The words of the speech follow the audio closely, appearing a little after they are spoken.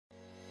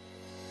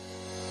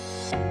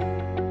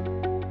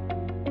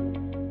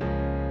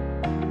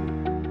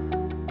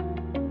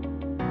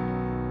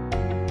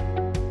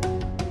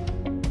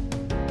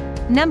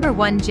Number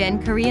 1.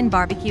 Gen Korean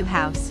Barbecue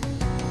House.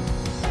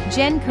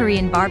 Gen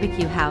Korean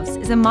Barbecue House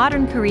is a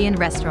modern Korean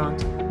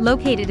restaurant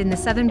located in the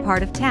southern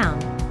part of town,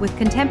 with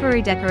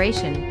contemporary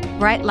decoration,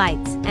 bright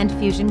lights, and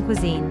fusion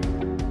cuisine.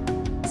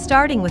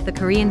 Starting with the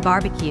Korean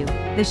barbecue,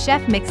 the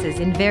chef mixes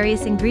in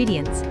various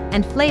ingredients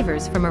and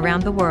flavors from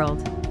around the world.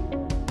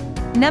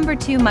 Number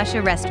 2.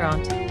 Musha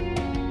Restaurant.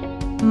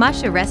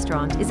 Musha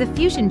Restaurant is a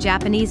fusion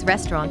Japanese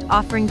restaurant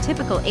offering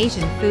typical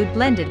Asian food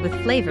blended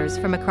with flavors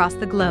from across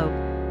the globe.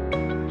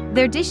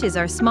 Their dishes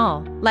are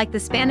small, like the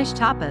Spanish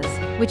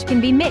tapas, which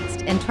can be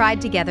mixed and tried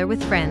together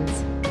with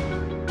friends.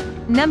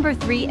 Number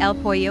 3. El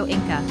Pollo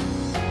Inca.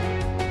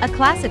 A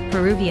classic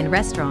Peruvian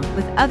restaurant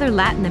with other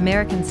Latin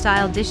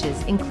American-style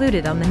dishes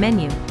included on the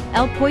menu,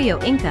 El Pollo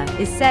Inca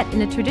is set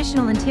in a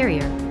traditional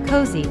interior,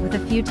 cozy with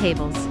a few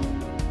tables.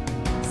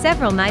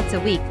 Several nights a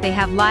week they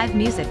have live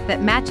music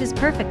that matches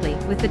perfectly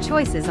with the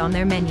choices on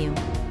their menu.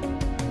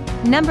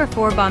 Number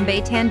 4.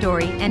 Bombay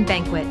Tandoori and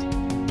Banquet.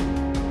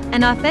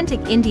 An authentic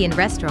Indian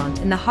restaurant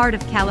in the heart of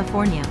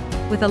California,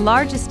 with a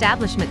large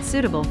establishment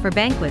suitable for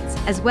banquets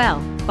as well.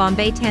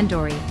 Bombay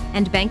Tandoori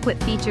and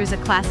Banquet features a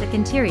classic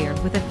interior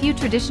with a few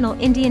traditional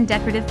Indian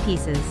decorative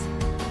pieces.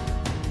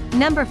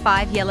 Number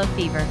 5. Yellow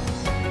Fever.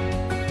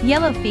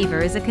 Yellow Fever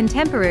is a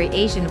contemporary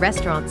Asian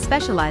restaurant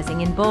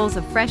specializing in bowls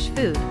of fresh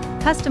food,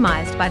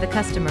 customized by the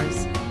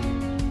customers.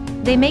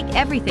 They make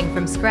everything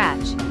from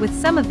scratch, with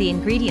some of the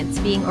ingredients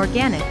being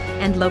organic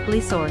and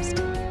locally sourced.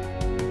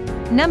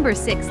 Number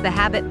 6. The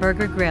Habit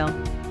Burger Grill.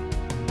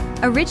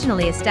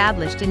 Originally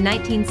established in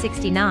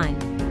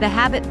 1969, the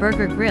Habit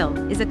Burger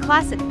Grill is a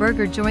classic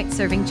burger joint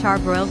serving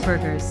charbroiled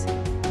burgers.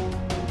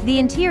 The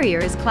interior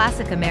is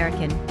classic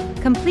American,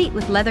 complete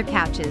with leather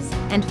couches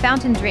and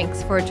fountain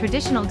drinks for a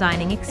traditional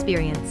dining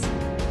experience.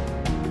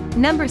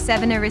 Number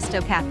 7. Aristo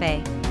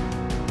Cafe.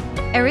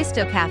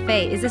 Aristo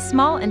Cafe is a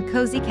small and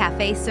cozy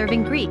cafe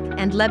serving Greek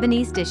and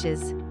Lebanese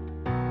dishes.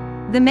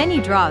 The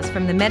menu draws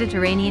from the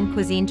Mediterranean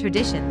cuisine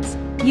traditions,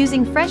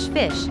 using fresh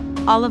fish,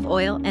 olive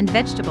oil, and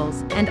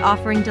vegetables, and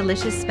offering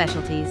delicious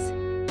specialties.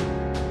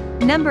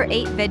 Number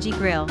 8. Veggie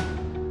Grill.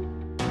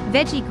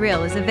 Veggie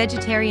Grill is a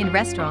vegetarian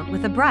restaurant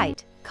with a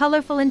bright,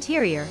 colorful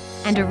interior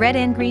and a red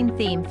and green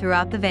theme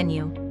throughout the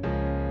venue.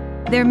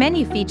 Their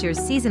menu features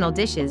seasonal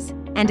dishes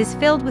and is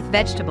filled with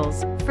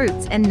vegetables,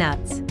 fruits, and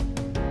nuts.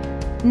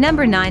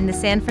 Number 9. The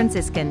San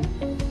Franciscan.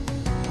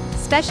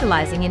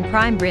 Specializing in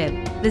prime rib,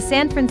 the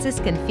San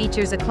Franciscan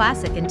features a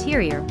classic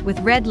interior with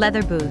red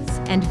leather booths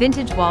and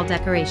vintage wall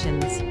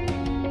decorations.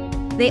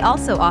 They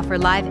also offer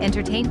live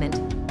entertainment,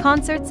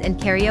 concerts, and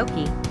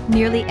karaoke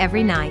nearly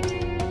every night.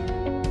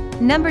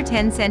 Number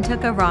 10.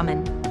 Santoka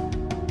Ramen.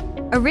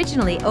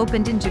 Originally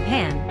opened in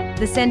Japan,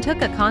 the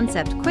Santoka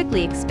concept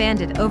quickly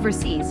expanded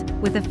overseas,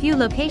 with a few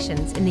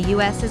locations in the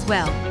US as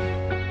well.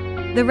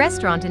 The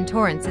restaurant in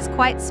Torrance is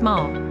quite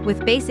small,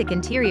 with basic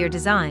interior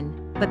design,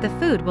 but the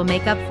food will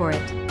make up for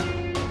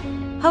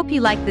it. Hope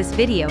you liked this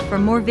video. For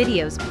more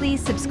videos,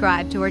 please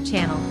subscribe to our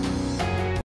channel.